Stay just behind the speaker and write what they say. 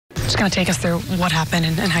Just kind of take us through what happened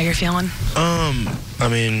and how you're feeling. I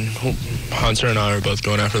mean, Hunter and I are both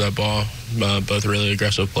going after that ball, both really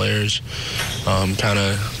aggressive players. Kind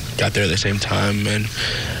of got there at the same time, and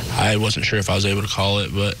I wasn't sure if I was able to call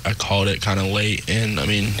it, but I called it kind of late. And, I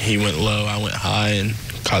mean, he went low, I went high, and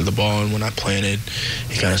caught the ball. And when I planted,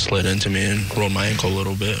 he kind of slid into me and rolled my ankle a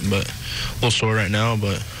little bit. But a little sore right now,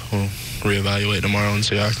 but we'll reevaluate tomorrow and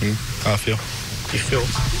see how I feel. Do you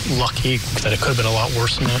feel lucky that it could have been a lot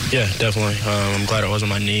worse than that? Yeah, definitely. I'm glad it wasn't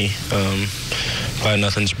my knee. Glad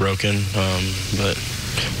nothing's broken. But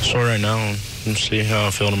sore right now. We'll see how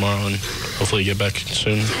I feel tomorrow and hopefully get back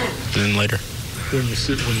soon than later. When you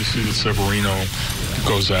see that Severino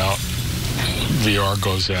goes out, VR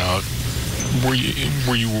goes out, were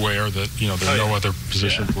you aware that there are no other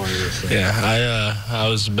position players? Yeah, I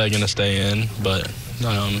was begging to stay in, but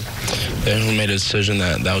they made a decision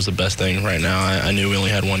that was the best thing right now. I knew we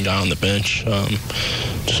only had one guy on the bench,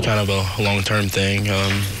 just kind of a long-term thing.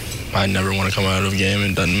 I never want to come out of a game.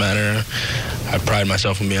 It doesn't matter. I pride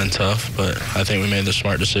myself in being tough, but I think we made the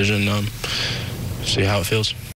smart decision. See how it feels.